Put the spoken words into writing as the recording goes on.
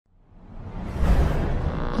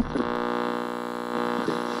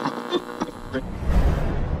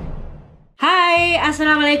Hai,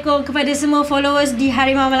 Assalamualaikum kepada semua followers di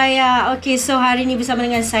Harimau Malaya. Okay, so hari ni bersama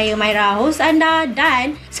dengan saya, Mereka, host anda.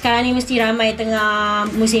 Dan sekarang ni mesti ramai tengah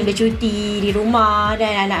musim bercuti di rumah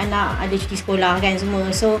dan anak-anak ada cuti sekolah kan semua.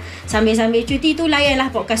 So, sambil-sambil cuti tu layanlah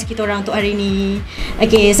podcast kita orang untuk hari ni.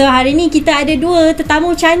 Okay, so hari ni kita ada dua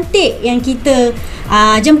tetamu cantik yang kita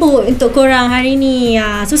jemput untuk korang hari ni.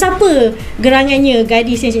 So, siapa gerangannya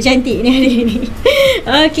gadis yang cantik ni hari ni?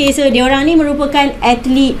 Okay, so diorang ni merupakan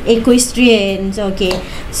atlet ekuestrian. So, okay.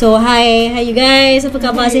 So, hi you guys. Apa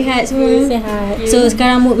khabar? Sihat semua? Sihat. So,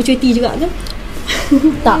 sekarang mood bercuti juga ke?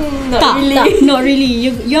 Tak. Not really.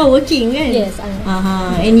 You're working kan? Yes, I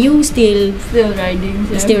am. And you still riding.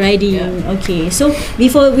 Yeah. Okay. So,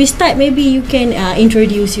 before we start, maybe you can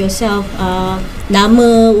introduce yourself.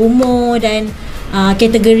 Nama, umur dan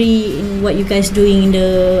kategori in what you guys doing in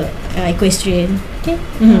the equestrian. Okay.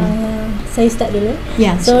 Saya start dulu.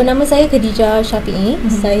 Yeah. So, nama saya Khadeejah Shafie.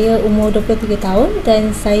 Saya umur 23 tahun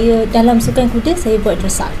dan saya dalam sukan kuda saya buat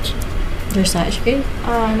dressage. Dressage, okay.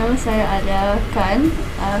 Nama saya Allya Khan.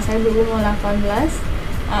 Saya berumur 18.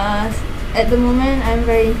 At the moment, I'm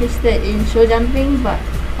very interested in show jumping, but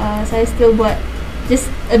saya still buat just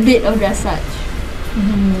a bit of dressage.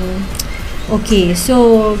 Okay,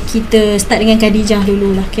 so kita start dengan Khadeejah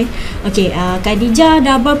dululah, okay. Okay, Khadeejah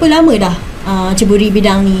dah berapa lama dah ceburi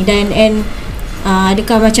bidang ni dan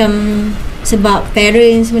adakah macam sebab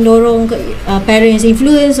parents mendorong ke, parents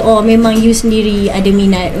influence or memang you sendiri ada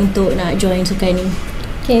minat untuk nak join sukan ni?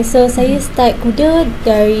 Okay, so saya start kuda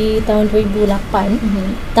dari tahun 2008.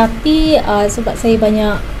 Tapi sebab saya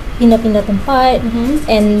banyak pindah-pindah tempat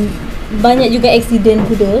and banyak juga accident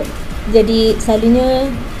kuda, jadi selalunya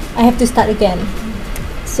I have to start again.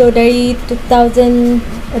 So dari 2008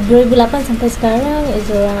 sampai sekarang is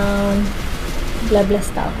around 15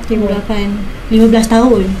 tahun. 15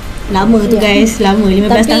 tahun. Lama tu guys, lama 15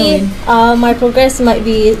 tahun. Tapi my progress might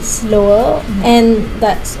be slower and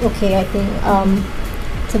that's okay I think.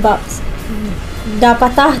 Sebab dah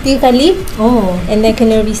patah 3 kali. And then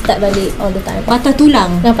kena restart balik all the time. Patah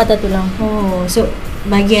tulang? Dah patah tulang. So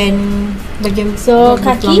bahagian so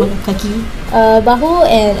kaki, bahu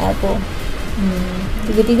and elbow.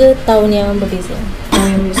 Tiga-tiga tahun yang berbeza.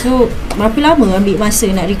 So berapa lama ambil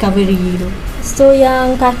masa nak recovery tu? So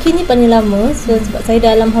yang kaki ni paling lama. So sebab saya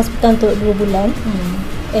dalam hospital untuk 2 bulan.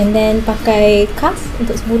 And then pakai cast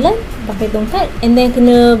untuk sebulan, pakai tongkat, and then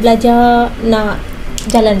kena belajar nak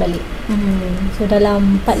jalan balik. So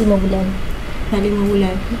dalam 4-5 bulan. 4-5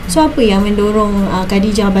 bulan. So apa yang mendorong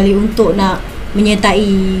Khadeejah balik untuk nak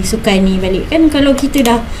menyertai sukan ni balik? Kan kalau kita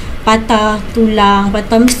dah patah tulang,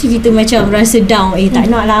 mesti kita macam rasa down. Tak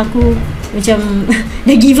nak lah aku macam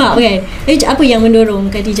dah give up kan. Apa yang mendorong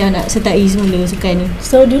Khadeejah nak sertai semula sukan ni?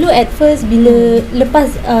 So dulu at first bila lepas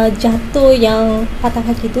jatuh yang patah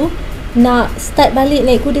kaki tu, nak start balik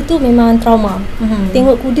naik kuda tu memang trauma.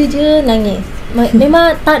 Tengok kuda je nangis.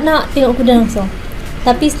 Memang tak nak tengok kuda langsung.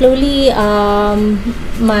 Tapi slowly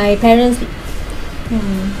my parents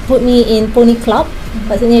put me in pony club.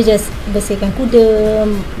 Maksudnya just bersihkan kuda,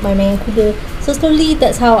 main-main kuda. So slowly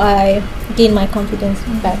that's how I gain my confidence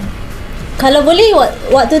back. Kalau boleh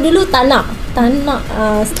waktu dulu tak nak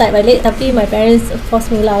start balik, tapi my parents force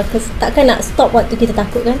me lah, takkan nak stop waktu kita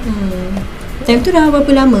takut kan. Time tu dah berapa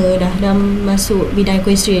lama dah masuk bidang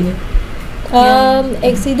equestrian ni?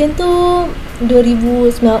 Accident tu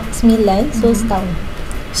 2009, so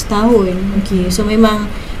setahun. Okay, so memang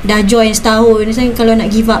dah join setahun. Misalnya kalau nak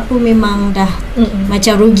give up pun memang dah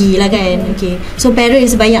macam rugi lah kan. Okay, so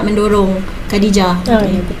parents banyak mendorong Khadeejah.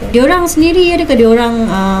 Diorang sendiri adakah diorang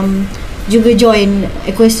juga join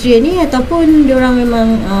equestrian ni ataupun diorang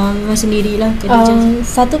memang sendirilah Khadeejah?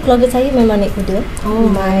 Satu keluarga saya memang naik kuda.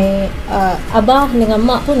 My abah dengan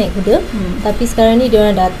mak pun naik kuda. Tapi sekarang ni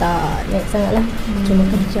diorang dah tak naik sangat lah. Cuma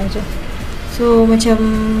Khadeejah je. So macam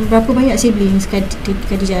berapa banyak siblings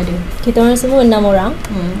Khadeejah ada? Kita orang semua 6 orang.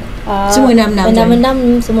 Semua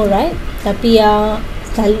 6 semua ride. Tapi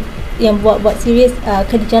yang buat serius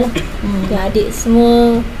Khadeejah lah. Yang adik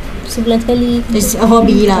semua sebulan sekali. It's a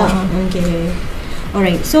hobby lah. Okay.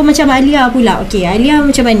 Alright. So macam Allya pula. Okay, Allya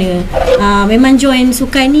macam mana? Memang join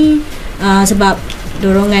sukan ni sebab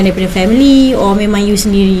dorongan daripada family or memang you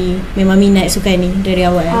sendiri memang minat sukan ni dari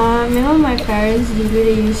awal? Memang my parents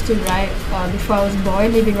really used to ride before I was born.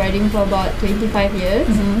 They've been riding for about 25 years.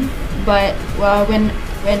 But when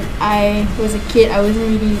I was a kid, I wasn't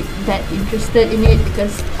really that interested in it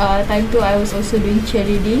because time tu I was also doing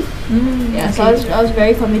cheerleading. So I was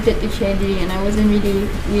very committed to cheerleading and I wasn't really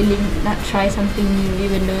willing not try something new,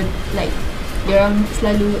 even though like diorang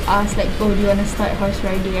selalu ask like, oh, do you want to start horse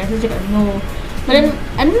riding? I cakap no. But then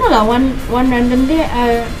I don't know lah, one random day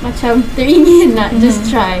I macam teringin nak just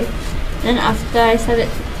try. Then after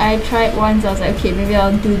I tried once, I was like, okay, maybe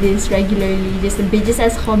I'll do this regularly, just a bit, just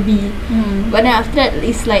as hobby. But then after that,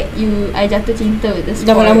 it's like I jatuh cinta with the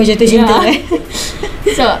sport. Dah lama jatuh cinta.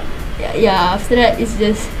 So yeah, after that it's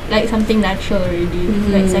just like something natural already,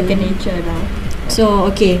 like second nature now. So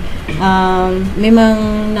okay, memang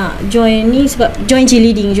nak join ni sebab join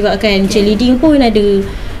cheerleading juga kan. Cheerleading pun ada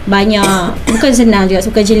banyak, bukan senang juga.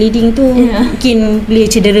 Sukan cheerleading tu mungkin boleh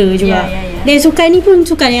cedera juga. Dan sukan ni pun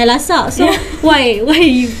sukan yang lasak. So why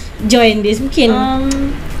you join this? Mungkin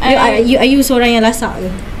are you seorang yang lasak ke?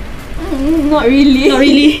 Not really. Not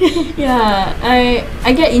really. Yeah, I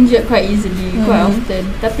get injured quite easily, quite often.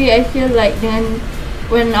 Tapi I feel like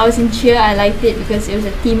when I was in cheer, I liked it because it was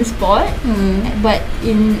a team sport. But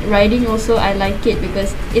in riding also, I like it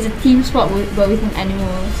because it's a team sport but with an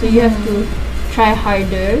animal. So you have to try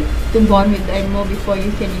harder to bond with the animal before you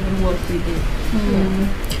can even work with it.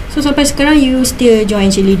 So sampai sekarang you still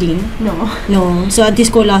join cheerleading? No. So nanti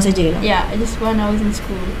sekolah saja lah? Yeah, just when I was in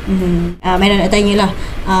school. Maira nak tanya lah,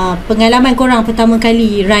 pengalaman korang pertama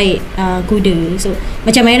kali ride kuda. So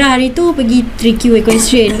macam Maira hari tu pergi 3Q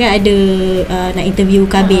equestrian kan, ada nak interview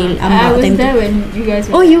Kabil I was there when you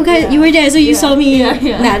guys were you were there, so you saw me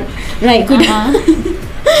nak ride kuda.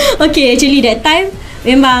 Okay, actually that time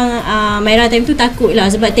memang Maira time tu takut lah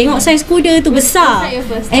sebab tengok saiz kuda tu besar. Was that your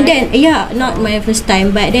first time? And then not my first time,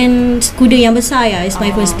 but then kuda yang besar is my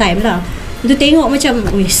first time lah. Tu tengok macam,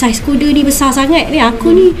 saiz kuda ni besar sangat ni, aku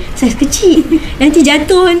ni saiz kecil, nanti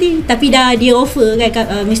jatuh nanti. Tapi dah dia offer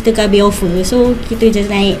kan, Mr. Kabi offer, so kita just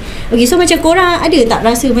naik. Okay, so macam korang ada tak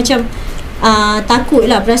rasa macam takut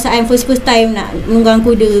lah, perasaan first time nak menunggang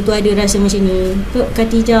kuda tu, ada rasa macam ni? Tu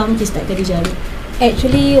Khadeejah, mungkin start Khadeejah dulu.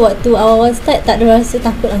 Actually waktu awal start tak ada rasa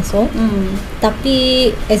takut langsung. Tapi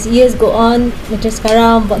as years go on, macam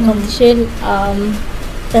sekarang buat competition,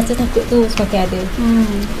 rasa takut tu semakin ada.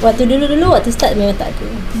 Waktu dulu waktu start memang tak ada.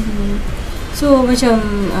 So macam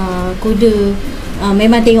kuda,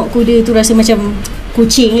 memang tengok kuda tu rasa macam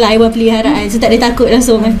kucing lah, haiwan peliharaan. So tak ada takut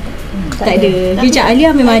langsung kan? Tak ada. Macam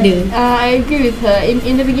Allya memang ada. I agree with her.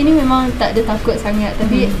 In the beginning memang tak ada takut sangat.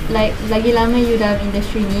 Tapi like lagi lama you dalam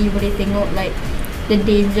industri ni, you boleh tengok like the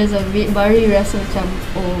dangers of it, baru you rasa macam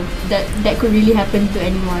that could really happen to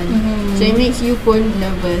anyone. So it makes you pun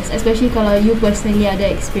nervous, especially kalau you personally ada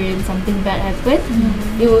experience something bad happen.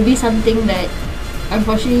 It will be something that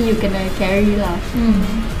unfortunately you kena carry lah.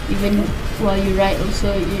 Even while you ride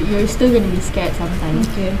also, you're still gonna be scared sometimes.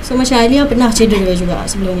 Okay. So macam Allya pernah cedera juga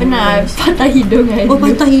sebelum ni? Pernah, patah hidung kan. Oh,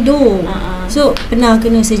 patah hidung. So pernah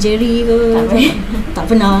kena surgery ke? Tak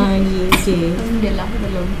pernah lagi. Okay. Alhamdulillah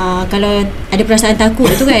belum. Kalau ada perasaan takut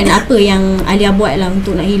tu kan, apa yang Allya buat lah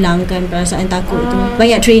untuk nak hilangkan perasaan takut tu?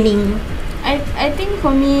 Banyak training? I think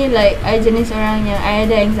for me, like I jenis orang yang I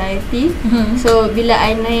ada anxiety. So bila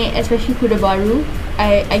I naik, especially kuda baru,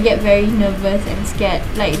 I get very nervous and scared.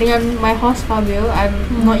 Like dengan my horse Fabio, I'm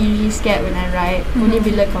not usually scared when I ride, only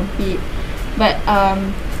bila compete. But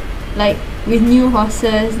like with new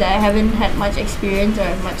horses that I haven't had much experience or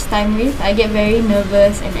much time with, I get very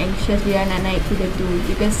nervous and anxious bila nak naik kuda tu,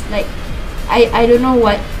 because like I don't know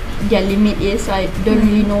what their limit is, so I don't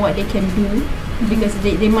really know what they can do, because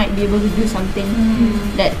they might be able to do something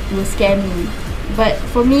that will scare me. But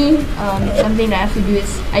for me, something that I have to do is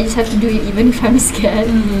I just have to do it even if I'm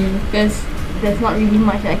scared, because there's not really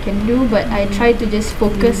much I can do. But I try to just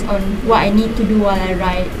focus on what I need to do while I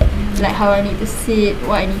ride, like how I need to sit,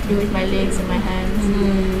 what I need to do with my legs and my hands,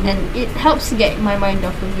 and it helps to get my mind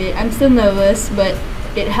off of it. I'm still nervous, but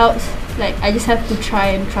it helps. Like I just have to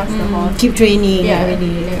try and trust the horse. Keep training every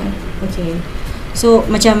day. Okay. So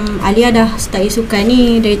macam Allya dah start sukan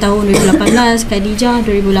ni dari tahun 2018, Khadeejah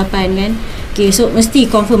 2008 kan. Okay, so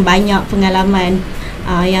mesti confirm banyak pengalaman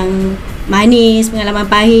yang manis, pengalaman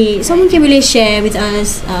pahit. So mungkin boleh share with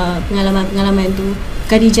us pengalaman-pengalaman tu.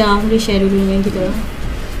 Khadeejah boleh share dulu dengan kita.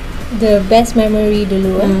 The best memory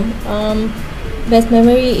dulu best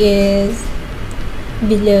memory is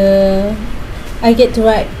bila I get to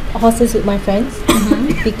ride horses with my friends.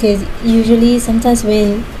 Because usually sometimes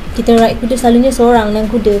when kita ride kuda, selalunya seorang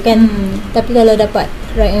dan kuda kan. Tapi kalau dapat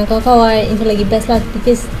ride dengan kawan-kawan, itu lagi best lah,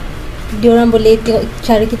 because diorang boleh tengok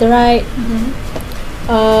cara kita ride.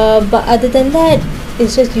 But other than that,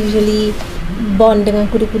 it's just usually bond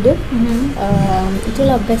dengan kuda-kuda.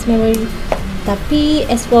 Itulah best memory. Tapi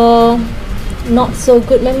as for not so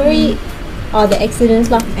good memory, are the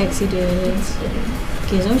accidents lah. Accidents.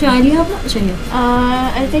 Okay, so macam Allya pula macam ni?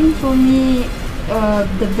 I think for me,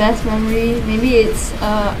 the best memory, maybe it's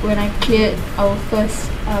when I cleared our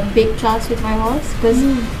first big class with my horse, because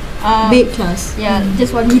big class. Yeah,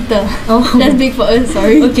 just 1 meter. Oh. That's big for us,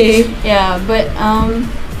 sorry. Okay. Yeah, but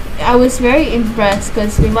I was very impressed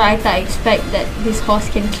because memang I tak expect that this horse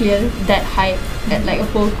can clear that height at like a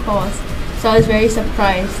whole course. So I was very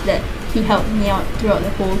surprised that he helped me out throughout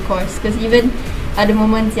the whole course, because even ada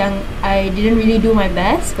moments yang I didn't really do my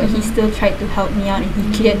best, but he still tried to help me out and he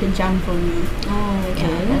cleared the jump for me. Oh, okay.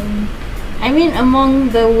 Yeah, I mean,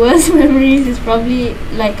 among the worst memories is probably,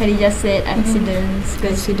 like Khadeejah said, accidents.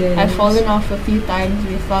 Because I've fallen off a few times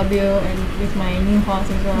with Fabio and with my new horse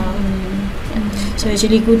as well. So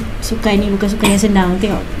actually sukan ni bukan sukan yang senang.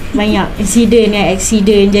 Tengok banyak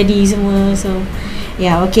accident jadi semua. So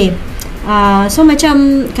yeah, okay. So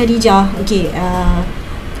macam Khadeejah, okay,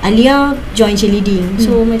 Allya join cheerleading.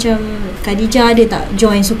 So macam Khadeejah ada tak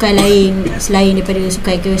join sukan lain selain daripada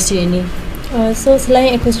sukan equestrian ni? So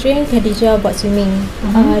selain equestrian, Khadeejah buat swimming.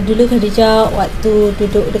 Dulu Khadeejah waktu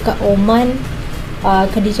duduk dekat Oman,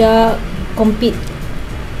 Khadeejah compete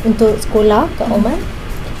untuk sekolah kat Oman.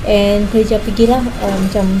 And Khadeejah pergilah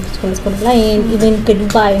macam sekolah-sekolah lain, even ke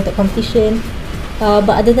Dubai untuk competition.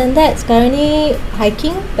 But other than that, sekarang ni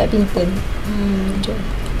hiking, badminton.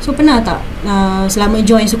 So pernah tak selama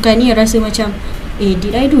join sukan ni rasa macam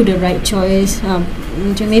did I do the right choice?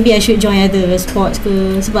 Macam maybe I should join other sports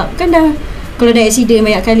ke? Sebab kan kalau dah accident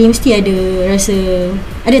banyak kali mesti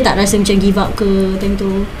ada tak rasa macam give up ke time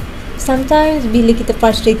tu? Sometimes bila kita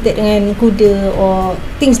frustrated dengan kuda or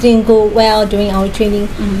things didn't go well during our training,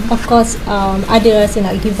 of course ada rasa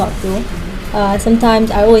nak give up tu. Sometimes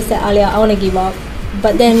I always say, Allya, I want to give up,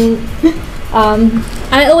 but then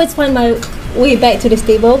I always find my way back to the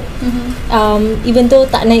stable. Even though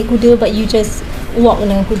tak naik kuda, but you just walk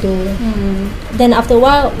dengan kuda. Then after a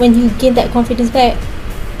while, when you gain that confidence back,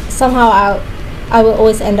 somehow I will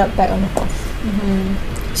always end up back on the horse.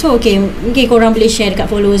 So okay, mungkin korang boleh share dekat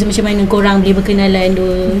followers macam mana korang boleh berkenalan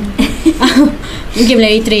dua. Mungkin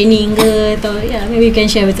melalui training ke, atau maybe you can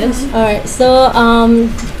share with us. Alright, so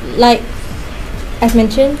like as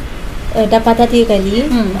mentioned, dah patah 3 kali.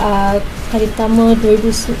 Kali pertama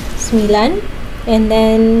 2009, and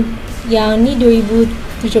then yang ni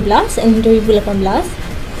 2017 and 2018.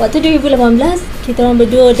 Waktu 2018 kita orang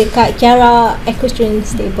berdua dekat Kiara Equestrian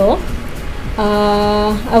Stable.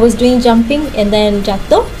 I was doing jumping and then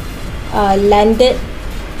jatuh, landed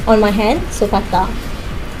on my hand, so patah.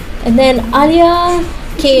 And then Allya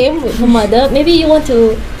came with her mother. Maybe you want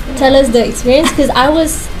to tell us the experience, because I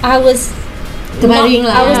was terbaring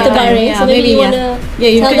lah. I was terbaring, so maybe you wanna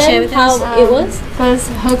tell them how it was.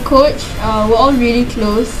 Because her coach, we're all really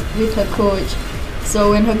close with her coach.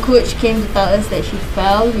 So when her coach came to tell us that she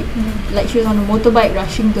fell, like she was on a motorbike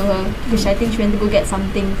rushing to her, because I think she went to go get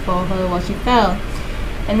something for her while she fell.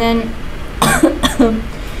 And then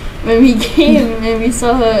when we came and we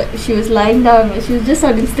saw her, she was lying down, but she was just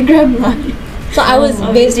on Instagram Live. So I was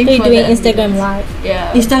basically doing Instagram Live.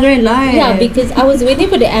 Yeah. Instagram Live? Yeah, because I was waiting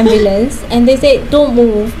for the ambulance and they said, don't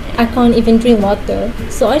move, I can't even drink water.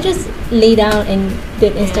 So I just lay down and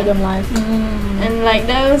did Instagram Live. And like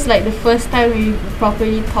that was like the first time we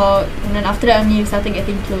properly talked, and then after that only we started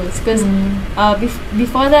getting close. Because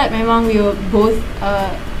before that, memang we were both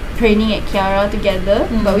training at Kiara together,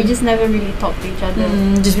 but we just never really talked to each other.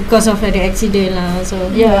 Just because of the accident lah. So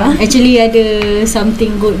yeah, actually ada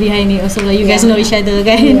something good behind it also lah. You guys know each other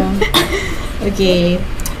kan? Okay.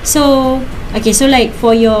 So like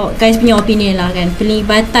for your guys punya opinion lah kan,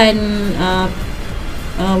 pelibatan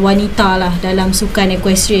wanita lah dalam sukan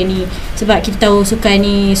equestrian ni, sebab kita tahu sukan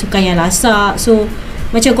ni sukan yang lasak. So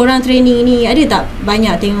macam korang training ni, ada tak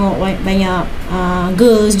banyak tengok banyak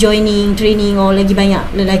girls joining training, or lagi banyak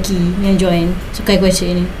lelaki yang join sukan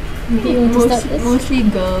equestrian ni? Mostly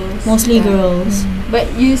girls. Mostly girls. But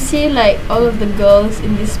you see like all of the girls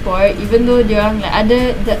in this sport, even though diorang like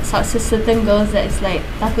ada certain girls that is like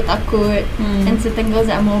takut-takut, and certain girls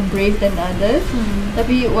that are more brave than the others.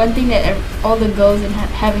 Tapi one thing that all the girls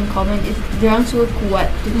have in common is diorang semua kuat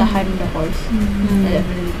to tahan the horse.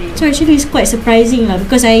 So actually it's quite surprising lah,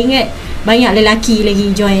 because I ingat banyak lelaki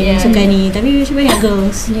lagi join sukan ni, tapi macam banyak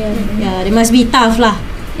girls. They must be tough lah.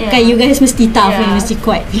 Kan you guys mesti tough, mesti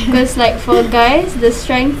kuat. Because like for guys, the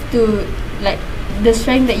strength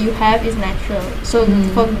that you have is natural. So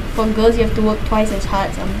for girls, you have to work twice as hard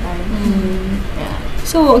sometimes.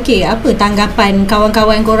 So okay, apa tanggapan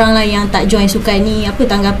kawan-kawan korang lah yang tak join sukan ni? Apa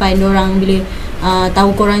tanggapan dorang bila tahu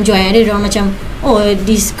korang join? Ada dorang macam, oh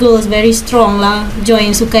this girls very strong lah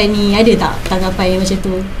join sukan ni. Ada tak tanggapan yang macam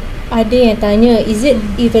tu? ada yang tanya, is it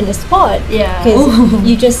even a sport? Yeah. Because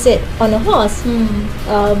you just sit on a horse.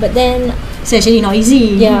 But then It's actually not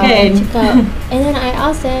easy, kan? cakap, and then I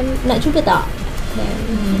ask them, nak cuba tak?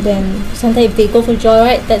 Then sometimes if they go for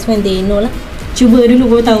joyride, that's when they know lah. Cuba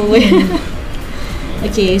dulu baru tahu.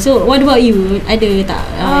 Okay, so what about you? Ada tak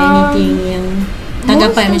anything yang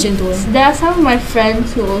tanggapan macam tu? There are some of my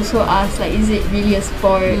friends who also ask like, is it really a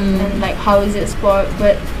sport, and like how is it a sport?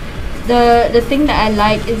 But the thing that I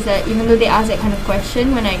like is that even though they ask that kind of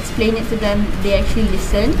question, when I explain it to them, they actually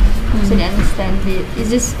listen, so they understand it. It's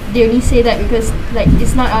just they only say that because like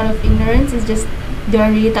it's not out of ignorance, it's just they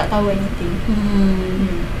really tak tahu anything.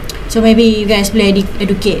 So maybe you guys boleh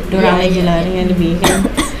educate dorang lagi lah dengan lebih kan.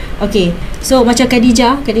 Okay, so macam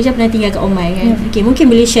Khadeejah pernah tinggal kat Oman kan. Okay, mungkin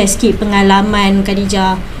boleh share sikit pengalaman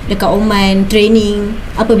Khadeejah dekat Oman, training,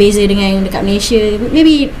 apa beza dengan dekat Malaysia,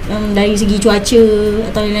 maybe dari segi cuaca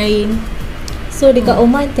atau lain-lain. So dekat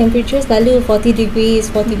Oman temperature selalu 40 degrees,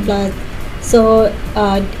 40 plus. So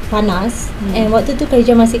panas. And waktu tu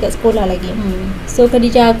Khadeejah masih kat sekolah lagi. So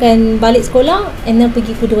Khadeejah akan balik sekolah and then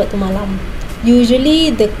pergi kuda waktu malam.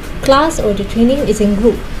 Usually the class or the training is in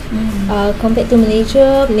group. Compared to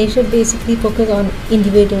Malaysia basically focus on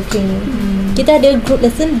individual training. Kita ada group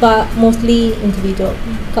lesson but mostly individual.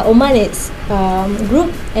 Kat Oman it's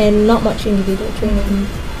group and not much individual training.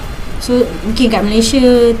 So mungkin kat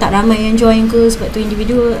Malaysia tak ramai yang join ke sebab tu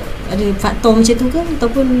individual, ada faktor macam tu ke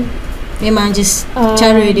ataupun memang just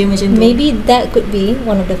cara dia macam tu? Maybe that could be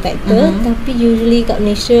one of the factor. Tapi usually kat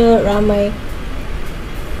Malaysia ramai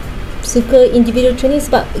suka individual training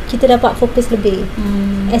sebab kita dapat fokus lebih.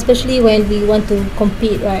 Especially when we want to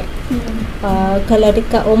compete, right? Kalau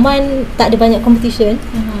dekat Oman tak ada banyak competition,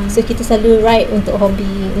 so kita selalu ride untuk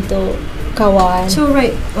hobi, untuk kawan. So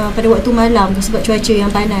ride pada waktu malam tu sebab cuaca yang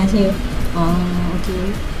panas. Okay.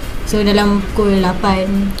 So dalam pukul 8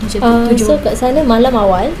 macam tu, 7. So kat sana malam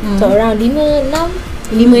awal, so around 5-6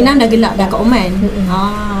 dah gelap dah kat Oman.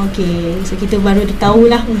 Okay. So kita baru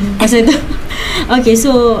tahulah pasal tu. Okay,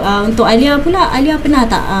 so untuk Allya pula, Allya pernah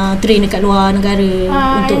tak train dekat luar negara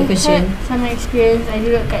untuk equestrian? I had some experience. I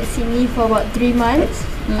duduk kat Sydney for about 3 months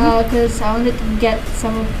because I wanted to get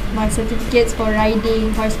some of my certificates for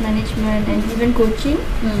riding, horse management and even coaching.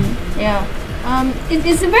 Yeah.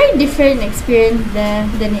 It's a very different experience there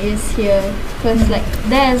than it is here because like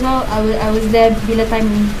there as well I was there bila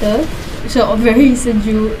time winter, so very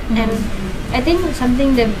sejuk. And I think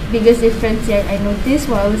something the biggest difference yang I noticed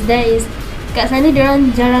while I was there is kat sana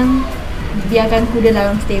diorang jarang biarkan kuda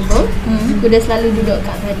dalam stable. Kuda selalu duduk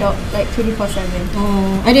kat paddock like 24/7.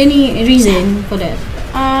 Ada any reason for that?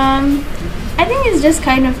 I think it's just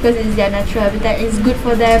kind of because it's their natural habitat. It's good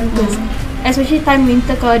for them because especially time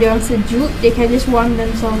winter kalau diorang sejuk, they can just warm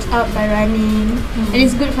themselves up by running, and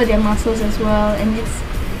it's good for their muscles as well. And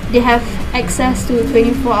they have access to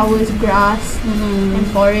 24 hours grass and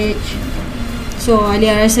forage. So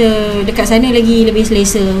Allya rasa dekat sana lagi lebih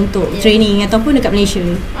selesa untuk training ataupun dekat Malaysia?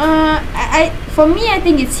 For me I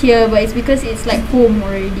think it's here, but it's because it's like home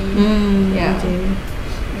already. Okay.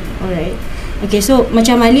 Alright. Okay, so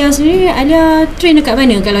macam Allya sendiri, Allya train dekat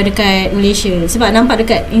mana kalau dekat Malaysia? Sebab nampak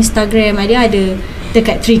dekat Instagram Allya ada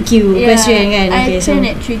dekat 3Q equestrian kan? I train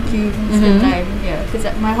at 3Q most of the time. Yeah, because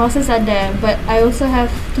my horses are there, but I also have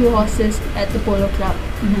 2 horses at the polo club.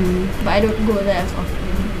 But I don't go there as often.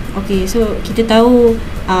 Okay, so kita tahu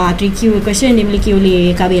 3Q equestrian dimiliki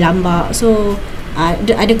oleh KB Lambak. So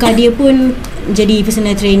adakah dia pun jadi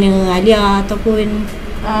personal trainer Allya ataupun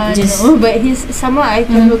no, but he's someone I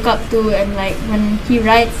can look up to, and like when he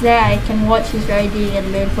rides there I can watch his riding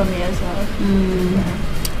and learn from it as well.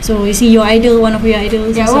 So is he your idol, one of your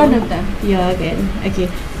idols? Yeah, one of them. Yeah, kan.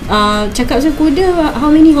 Okay. Cakap pasal kuda,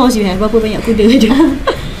 how many horse you have? Berapa banyak kuda ada?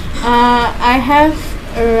 I have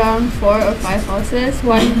around 4 or 5 horses.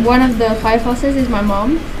 One of the 5 horses is my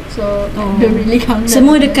mom, so I don't really count them.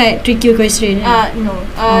 Semua dekat 3Q equestrian? No.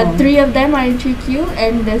 3 of them are in 3Q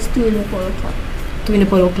and there's 2 in the polo club. 2 in the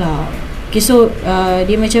polo club. Okay, so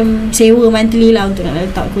dia macam sewa monthly lah untuk nak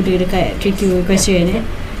letak kuda dekat 3Q equestrian.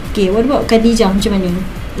 Okay, what about Khadeejah, macam mana?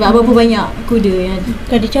 Berapa banyak kuda yang ada?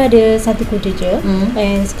 Khadeejah ada 1 kuda je.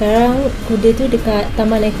 And sekarang kuda tu dekat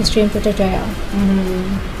Taman Equestrian Putrajaya.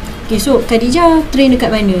 Okay, so Khadeejah train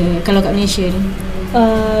dekat mana kalau kat Malaysia ni?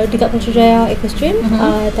 Dekat Putrajaya Equestrian,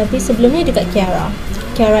 tapi sebelumnya dekat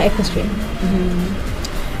Kiara Equestrian.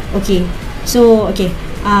 Okay, so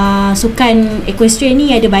sukan equestrian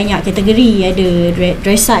ni ada banyak kategori. Ada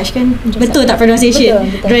dressage kan? Betul tak pronunciation?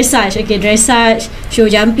 Betul. Dressage. Okay, dressage, show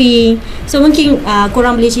jumping. So mungkin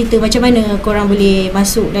korang boleh cerita macam mana korang boleh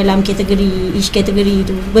masuk dalam kategori, each kategori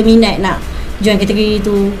tu, berminat nak join kategori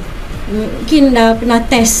tu. Mungkin dah pernah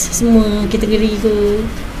test semua kategori ke?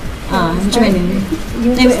 Macam mana?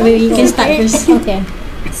 Maybe you can start first. Okay.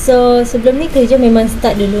 So sebelum ni Khadeejah memang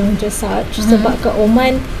start dulu dressage. Sebab kat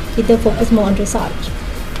Oman kita fokus more on dressage.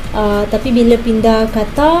 Tapi bila pindah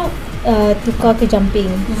Qatar, tukar ke jumping.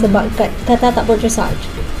 Sebab kat Qatar tak buat dressage.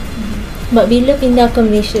 But bila pindah ke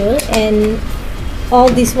Malaysia, and all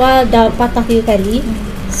this while dah patah 3 kali.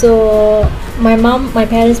 So my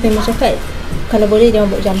parents memang cakap kalau boleh jangan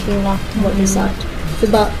buat jumping lah, buat dressage.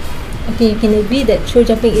 Sebab I think you can agree that show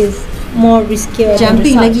jumping is more riskier.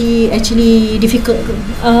 Jumping lagi actually difficult ke?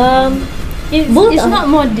 It's not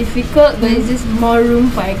more difficult, but it's just more room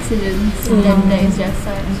for accidents than there is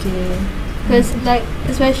dressage. Okay. Because like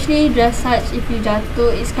especially dressage, if you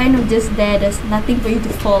jatuh, it's kind of just there. There's nothing for you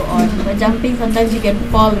to fall on. But jumping, sometimes you can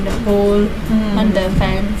fall in a hole on the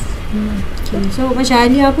fence. Okay. So macam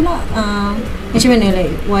Allya pula, macam mana,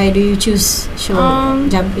 like why do you choose show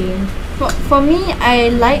jumping? For me,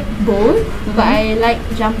 I like both, but I like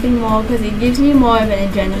jumping more because it gives me more of an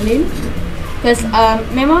adrenaline. Because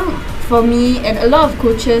memang for me, and a lot of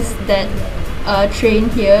coaches that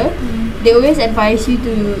train here, they always advise you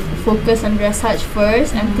to focus on dressage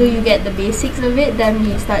first until you get the basics of it, then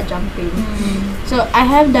you start jumping. So I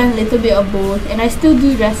have done a little bit of both, and I still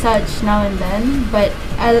do dressage now and then, but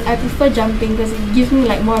I prefer jumping because it gives me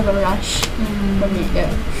like more of a rush from it.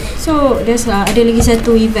 Yeah. So there's ada lagi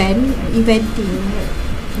satu eventing.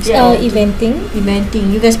 Eventing.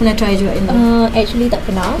 You guys pernah try juga ini? Actually tak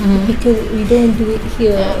pernah, because we don't do it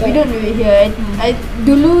here. We don't do it here.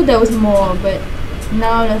 Dulu there was more, but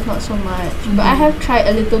now there's not so much. But I have tried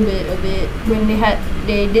a little bit of it when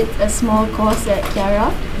they did a small course at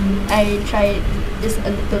Kiara. I tried just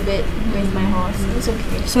a little bit with my horse. It's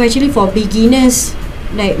okay. So actually for beginners,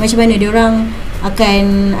 like macam mana diorang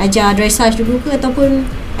akan ajar dressage dulu ke, ataupun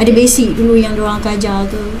ada basic dulu yang diorang akan ajar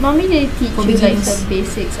ke? Mommy, they teach you like the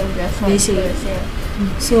basics of dressage first. Yeah.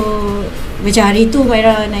 So macam hari tu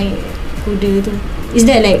Myra naik kuda tu, is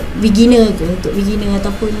that like beginner ke, untuk beginner,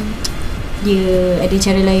 ataupun dia ada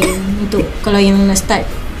cara lain untuk kalau yang nak start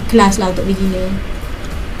kelas lah untuk beginner?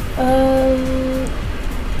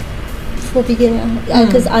 For beginner,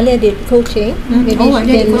 because Allya did coaching. Maybe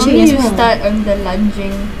you start on the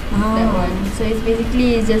lunging, that one. So it's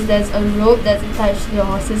basically just there's a rope that's attached to the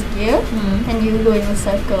horse's gear, and you go in a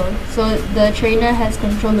circle. So the trainer has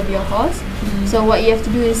control of your horse. So what you have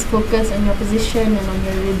to do is focus on your position and on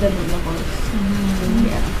your rhythm of the horse.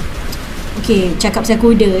 Yeah. Okay, cakap pasal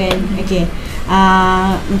kuda kan. Okay,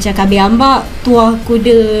 macam Kabir Ambak tuah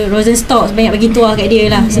kuda Rosenstock banyak bagi tuah kat dia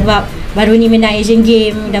lah, sebab baru ni menang Asian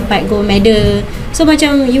Game, dapat gold medal. So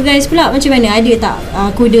macam you guys pula, macam mana, ada tak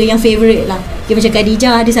kuda yang favourite lah? Okay, macam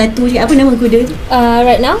Khadeejah ada satu je, apa nama kuda tu?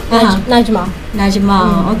 Right now Najma.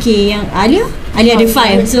 Okay, yang Allya ada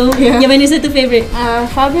 5. So yang mana satu favourite?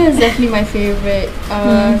 Fabio is definitely my favourite.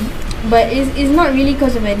 But it's not really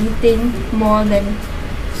because of anything more than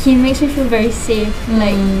he makes me feel very safe.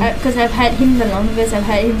 Like because I've had him the longest. I've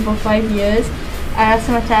had him for 5 years. I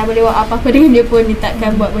rasa macam I boleh buat apa-apa dengan dia pun, dia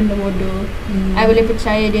takkan buat benda bodoh. I boleh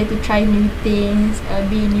percaya dia to try new things,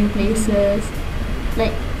 be in new places.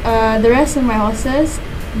 Like the rest of my horses,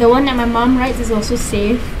 the one that my mom rides is also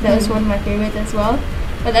safe. That was one of my favorites as well.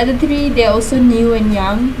 But the other 3, they're also new and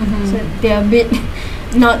young, so they're a bit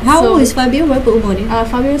not. How old is Fabio? Berapa umur dia?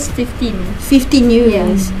 Fabio's 15. 15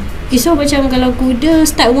 years. Okay, so macam kalau kuda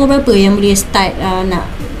start umur berapa yang boleh start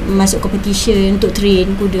nak masuk competition untuk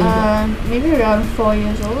train kuda? Maybe around 4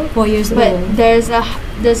 years old. 4 years but old. There's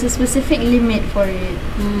a specific limit for it.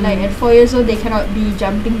 Like at 4 years old, they cannot be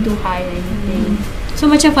jumping too high or anything. So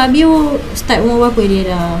macam Fabio start umur berapa dia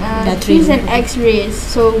dah train? He's an ex-race,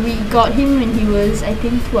 so we got him when he was I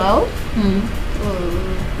think 12.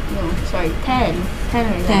 No, sorry, 10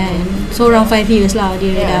 or 11. So around 5 years lah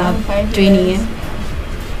dia dah training years.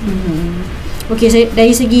 Okay,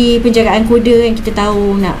 dari segi penjagaan kuda yang kita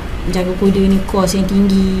tahu, nak jaga kuda ni kos yang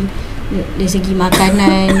tinggi, dari segi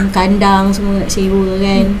makanan, kandang semua nak sewa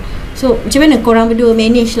kan. So macam mana korang berdua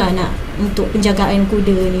manage lah nak untuk penjagaan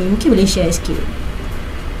kuda ni? Mungkin boleh share sikit.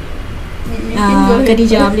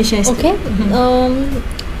 Khadeejah boleh share sikit.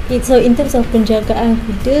 Okay. So in terms of penjagaan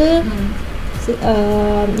kuda,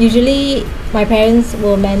 usually my parents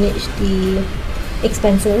will manage the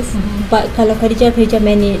expenses, but kalau Khadeejah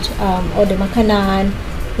manage order makanan,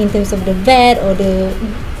 in terms of the vet or the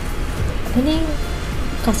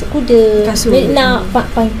kasut kuda, nak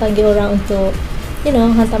panggil orang untuk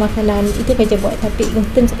hantar makanan, itu Khadeejah buat. Tapi in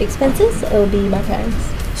terms of expenses, it will be my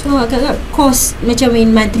parents. So agak-agak cost macam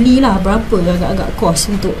in monthly lah, berapa agak-agak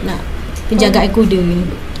cost untuk nak penjagaan kuda ni?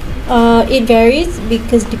 It varies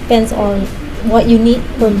because depends on what you need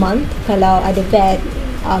per month. Kalau ada vet,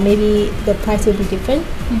 maybe the price will be different.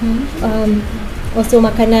 Also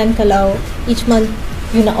makanan, kalau each month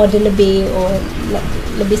you nak order lebih or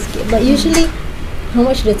lebih sikit. But usually, how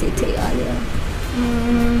much does it take, Allya?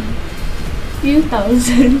 Few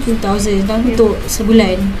thousand. Untuk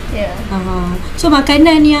sebulan. Yeah. So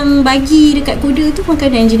makanan yang bagi dekat kuda tu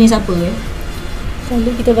makanan jenis apa?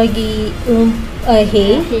 Selalu kita bagi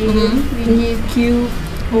hay. We give cube,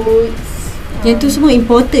 oats. Yang tu semua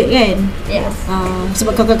imported kan? Yes.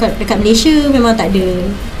 Sebab kalau dekat Malaysia memang tak ada.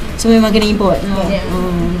 So memang kena import.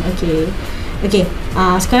 Okay.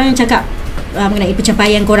 Sekarang cakap mengenai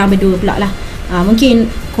pencapaian korang berdua pula lah. Mungkin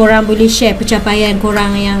korang boleh share pencapaian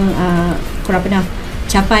korang yang korang pernah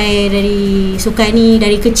capai dari sukan ni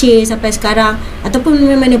dari kecil sampai sekarang, ataupun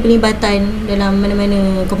mana-mana pelibatan dalam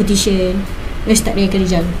mana-mana competition. Let's start dari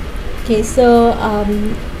Khadeejah. Okay, so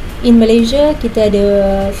in Malaysia kita ada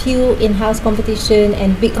few in-house competition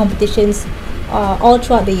and big competitions all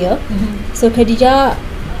throughout the year. So Khadeejah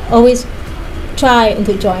always try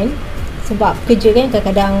untuk join sebab kerja kan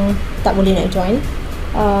kadang-kadang tak boleh nak join.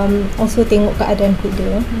 Also tengok keadaan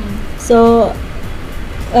kuda. So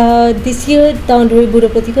this year tahun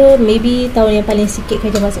 2023 maybe tahun yang paling sikit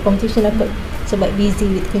Khadeejah masuk competition lah sebab busy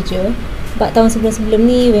with kerja. But tahun sebelum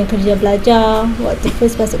ni when Khadeejah belajar, waktu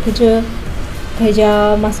first masuk kerja,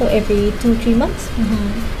 Khadeejah masuk every 2-3 months.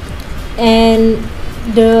 And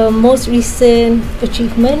the most recent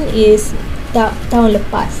achievement is tahun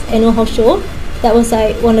lepas annual house show. That was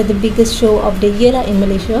like one of the biggest show of the year lah in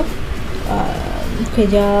Malaysia.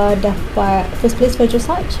 Khadeejah dapat first place for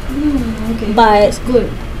dressage. Okay. But that's good.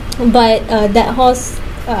 But that horse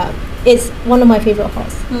is one of my favorite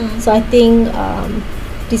horse. So I think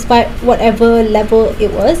despite whatever level it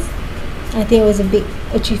was, I think it was a big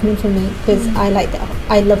achievement for me because I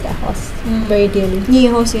love that horse very dearly. Ni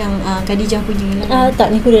horse yang Khadeejah punya lah.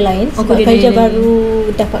 Tak, ni kuda lain. Sebab kuda Khadeejah lain. baru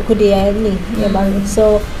dapat kuda yang ni, yang baru.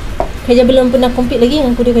 So Khadeejah belum pernah compete lagi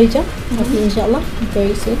dengan kuda Khadeejah. Tapi insyaAllah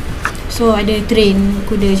very soon. So ada train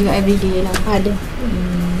kuda juga everyday lah. Ada.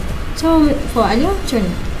 So for Allya macam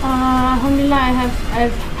mana? Alhamdulillah,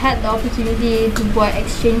 I've had the opportunity to buat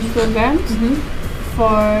exchange programs.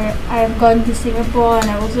 I've gone to Singapore and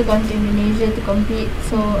I've also gone to Indonesia to compete.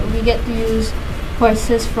 So we get to use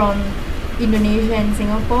horses from Indonesia and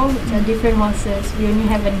Singapore, which are different horses. We only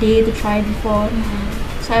have a day to try before.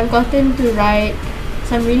 So I've gotten to ride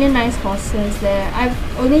some really nice horses there. I've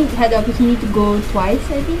only had the opportunity to go twice,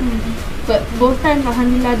 I think. But both times,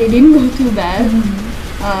 alhamdulillah, they didn't go too bad.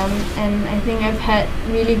 And I think I've had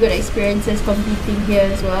really good experiences competing here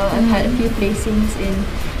as well. I've had a few placings in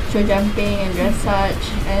show jumping and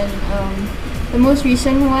dressage, and the most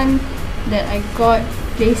recent one that I got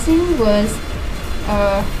placing was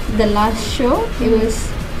the last show. It was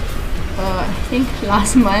I think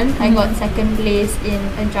last month. I got second place in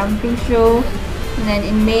a jumping show, and then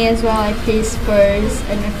in May as well I placed first,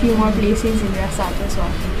 and a few more placings in dressage as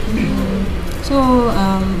well. So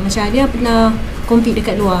macam dia pernah compete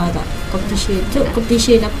dekat luar tak?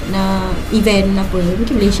 Competition event apa?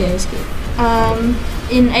 Mungkin boleh share sikit.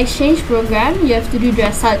 In exchange program, you have to do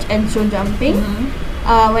dressage and show jumping.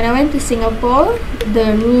 When I went to Singapore,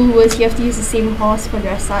 the rule was you have to use the same horse for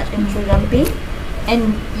dressage and show jumping,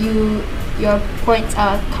 and your points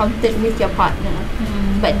are counted with your partner,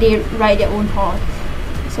 but they ride their own horse.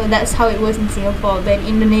 So that's how it was in Singapore. But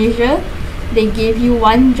in Indonesia, they gave you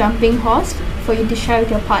one jumping horse for you to share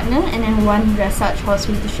with your partner, and then one dressage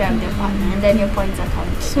horse for you to share with your partner, and then your points are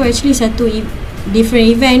counted. So actually satu different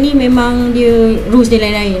event ni memang dia rules dia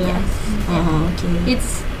lain-lain lah. Okay.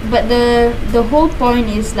 But the whole point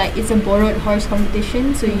is like it's a borrowed horse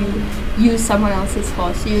competition, so you use someone else's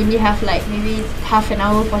horse. You only have like maybe half an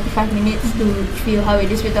hour, 45 minutes to feel how it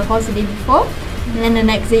is with the horse the day before, and then the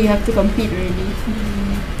next day you have to compete already.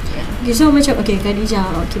 Okay, so macam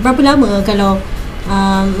Khadeejah, berapa lama kalau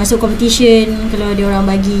masuk competition, kalau dia orang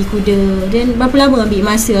bagi kuda, dan berapa lama ambil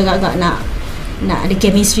masa agak-agak nak ada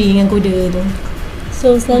chemistry dengan kuda tu?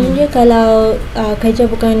 So selalunya kalau Khadeejah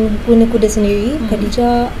bukan guna kuda sendiri,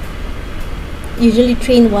 Khadeejah usually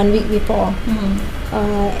train 1 week before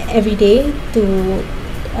every day to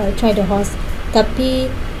try the horse. Tapi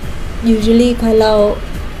usually kalau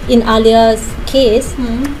in Allya's case,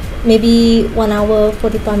 maybe 1 hour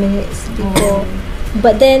 45 minutes before.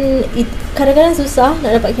 But then kadang-kadang susah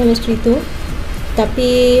nak dapat chemistry tu,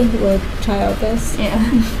 tapi we'll try our best.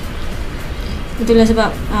 Betul lah, sebab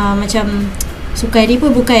macam sukan ni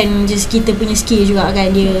pun bukan just kita punya skill juga kan,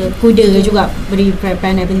 dia kuda juga beri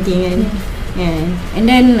peranan penting kan. And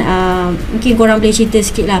then mungkin korang boleh cerita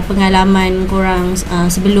sikit lah pengalaman korang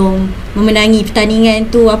sebelum memenangi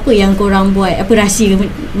pertandingan tu. Apa yang korang buat, apa rahsia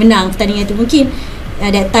menang pertandingan tu? Mungkin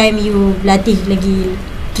that time you berlatih lagi,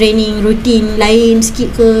 training rutin lain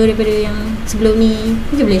sikit ke daripada yang sebelum ni?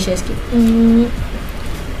 Mungkin boleh share sikit.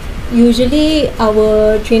 Usually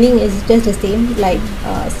our training is just the same, like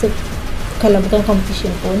kalau bukan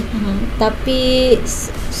competition pun. Tapi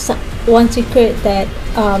one secret that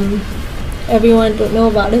everyone don't know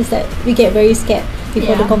about is that we get very scared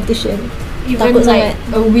before the competition. Even Takut like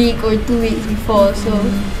sangat. a week or 2 weeks before, so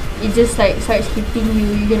it just like starts hitting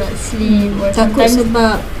you. You cannot sleep, or Takut sometimes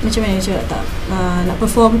sebab macam mana cakap tak nak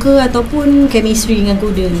perform ke ataupun chemistry dengan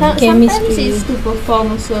kuda ni? sometimes it's to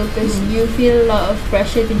perform also, because you feel a lot of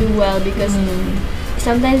pressure to do well, because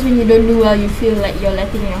sometimes when you don't do well you feel like you're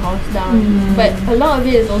letting your horse down. But a lot of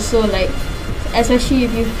it is also like, especially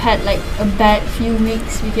if you've had like a bad few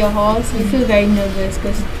weeks with your horse, you feel very nervous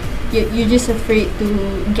because you're just afraid to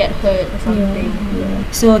get hurt or something.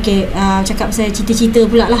 So cakap pasal cita-cita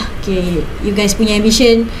pula lah. You guys punya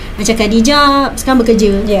ambition macam Khadeejah sekarang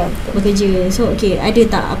bekerja. Bekerja. So ada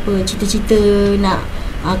tak apa cita-cita nak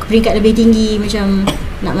ke peringkat lebih tinggi, macam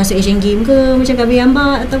nak masuk Asian Game ke, macam Kabir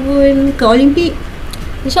Ambak, ataupun ke Olimpik?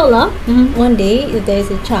 InsyaAllah one day if there is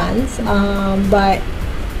a chance. But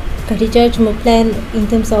Khadeejah cuma plan in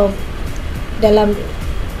terms of dalam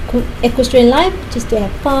equestrian life, just to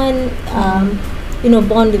have fun,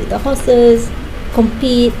 bond with the horses,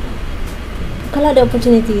 compete kalau ada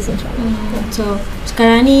opportunities, insyaAllah. So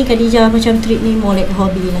sekarang ni Khadeejah macam treat ni more like a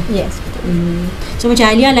hobby lah. Yes. So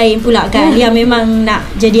macam Allya lain pula kan. Allya memang nak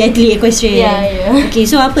jadi atlet equestrian.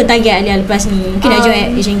 So apa target Allya lepas ni? Mungkin nak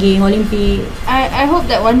join Asian Games, Olympic. I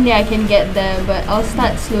hope that one day I can get there, but I'll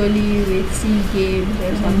start slowly with SEA Games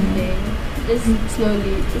or something. Just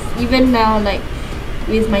slowly. Even now, like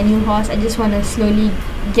with my new horse, I just want to slowly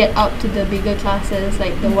get up to the bigger classes,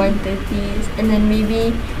 like the 130s, and then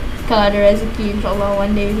maybe kalau ada rezeki, insyaAllah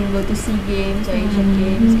one day we can go to SEA Games or Asian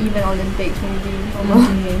Games, even Olympics maybe, insyaAllah.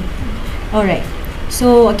 Alright.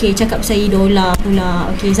 So cakap pasal idola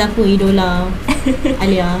pula. Siapa idola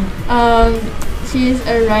Allya? She's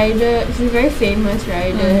a rider. She's a very famous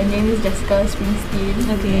rider. Her name is Jessica Springsteen.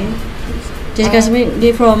 Jessica Springsteen,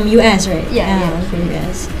 dia from US, right? Yeah, from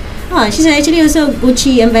US. She's actually also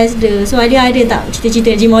Gucci ambassador. So ada tak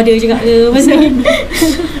cita-cita jadi model juga ke masa ni?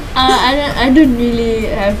 I don't really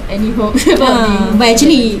have any hopes about being. But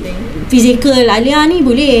actually physical Allya ni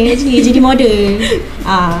boleh actually jadi model.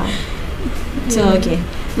 So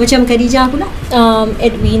macam Khadeejah pula?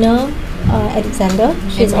 Edwina Alexander,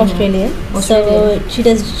 she's Australian. So she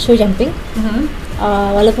does show jumping.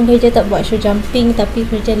 Walaupun Khadeejah tak buat show jumping, tapi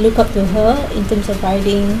Khadeejah look up to her in terms of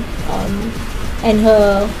riding, and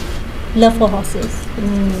her love for horses.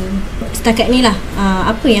 Setakat ni lah,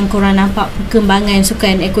 apa yang korang nampak perkembangan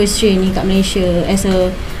sukan equestrian ni kat Malaysia as a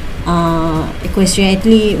equestrian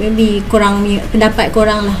athlete? Maybe korang, pendapat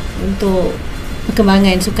korang lah untuk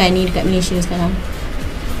perkembangan sukan ni dekat Malaysia sekarang.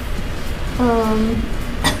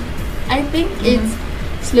 I think it's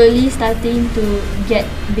slowly starting to get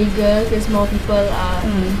bigger because more people are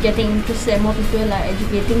getting interested, more people are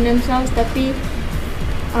educating themselves. Tapi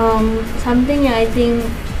something yang I think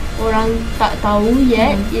orang tak tahu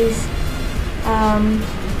yet is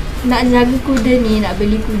nak jaga kuda ni, nak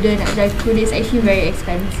beli kuda, nak jaga kuda is actually very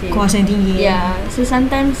expensive. Kos yang tinggi. So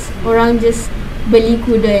sometimes orang just beli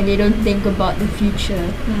kuda and they don't think about the future.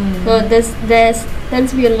 So there's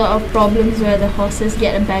tends to be a lot of problems where the horses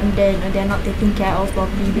get abandoned or they're not taken care of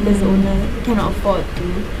properly because the owner cannot afford to.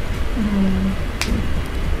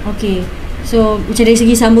 So macam dari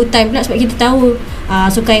segi sambutan pula, sebab kita tahu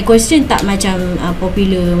sukan equestrian tak macam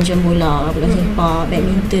popular macam bola sepak,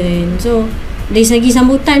 badminton. So dari segi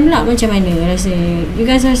sambutan pula macam mana rasanya? You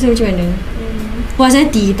guys rasa macam mana? Puas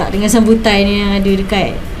hati tak dengan sambutan yang ada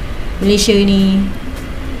dekat Malaysia ni?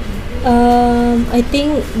 I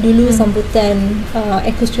think dulu sambutan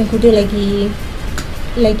equestrian kuda lagi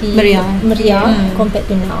meriah compared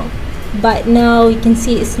to now. But now you can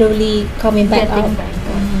see it slowly coming back up.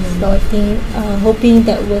 So I think hoping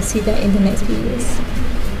that we'll see that in the next few years.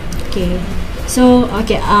 So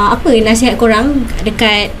apa nasihat korang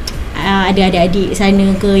dekat ada adik-adik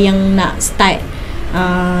sana ke yang nak start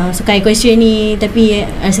sukan equestrian ni tapi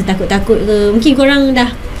rasa takut-takut ke? Mungkin korang dah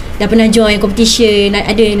pernah join competition,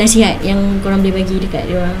 ada nasihat yang korang boleh bagi dekat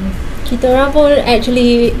diorang? Kita orang pun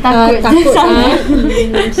actually takut sangat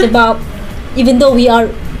sebab even though we are,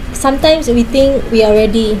 sometimes we think we are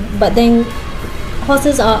ready, but then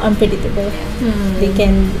horses are unpredictable. They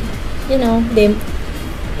can,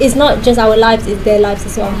 it's not just our lives, it's their lives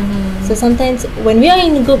as well. So sometimes when we are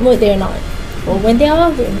in good mood, they're not. or when they are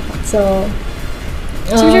off. So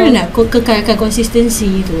macam mana nak kekalkan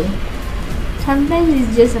konsistensi tu? Sometimes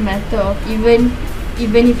it's just a matter of even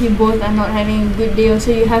if you both are not having a good day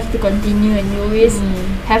also, you have to continue and you always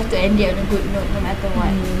have to end it on a good note no matter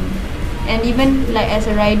what. And even like as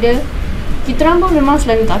a rider, kita orang pun memang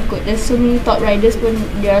selalu takut. There's so many top riders pun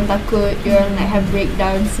diorang takut, diorang like have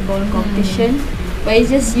breakdowns sebelum competition. But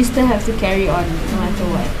it's just you still have to carry on no matter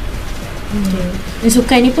what.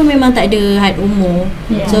 Sukan ni pun memang tak ada had umur.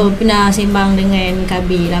 So pernah sembang dengan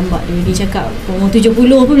KB lambat tu, dia cakap umur 70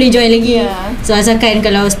 pun boleh join lagi. So asalkan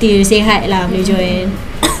kalau still sihat lah boleh join.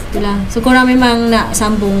 Itulah. So korang memang nak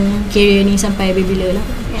sambung career ni sampai bila lah?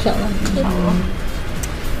 InsyaAllah.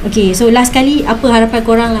 Okay, so last kali apa harapan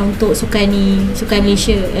korang lah untuk sukan ni, sukan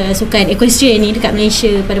Malaysia, sukan equestrian ni dekat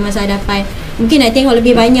Malaysia pada masa hadapan? Mungkin nak tengok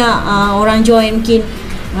lebih banyak orang join, mungkin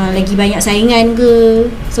lagi banyak saingan ke?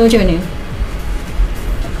 So macam mana?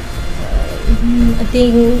 I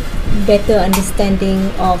think better understanding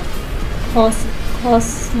of horse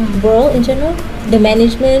world in general, the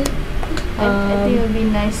management. I think it would be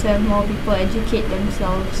nicer more people educate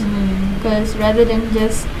themselves, because rather than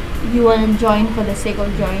just you want to join for the sake of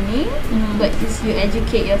joining, but just you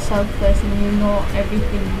educate yourself first and you know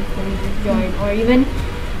everything before you just join, or even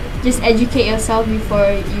just educate yourself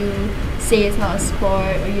before you say it's not a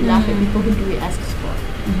sport or you laugh at people who do it as a sport.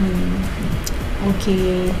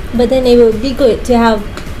 Okay. But then it would be good to have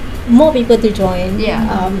more people to join.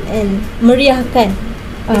 And meriahkan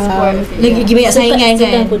sport. Lagi banyak saingan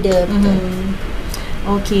kan. Sukan kuda.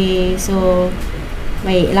 Okay, so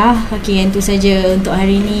baiklah. Okay, yang tu saja untuk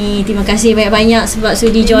hari ni. Terima kasih banyak-banyak sebab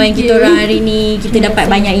sudi join kita orang hari ni. Kita dapat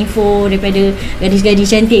banyak info daripada gadis-gadis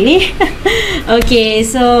cantik ni. Okay,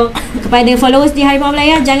 so kepada followers di Harimau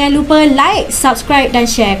Malaya, jangan lupa like, subscribe dan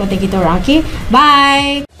share konten kita orang. Okay,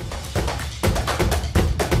 bye.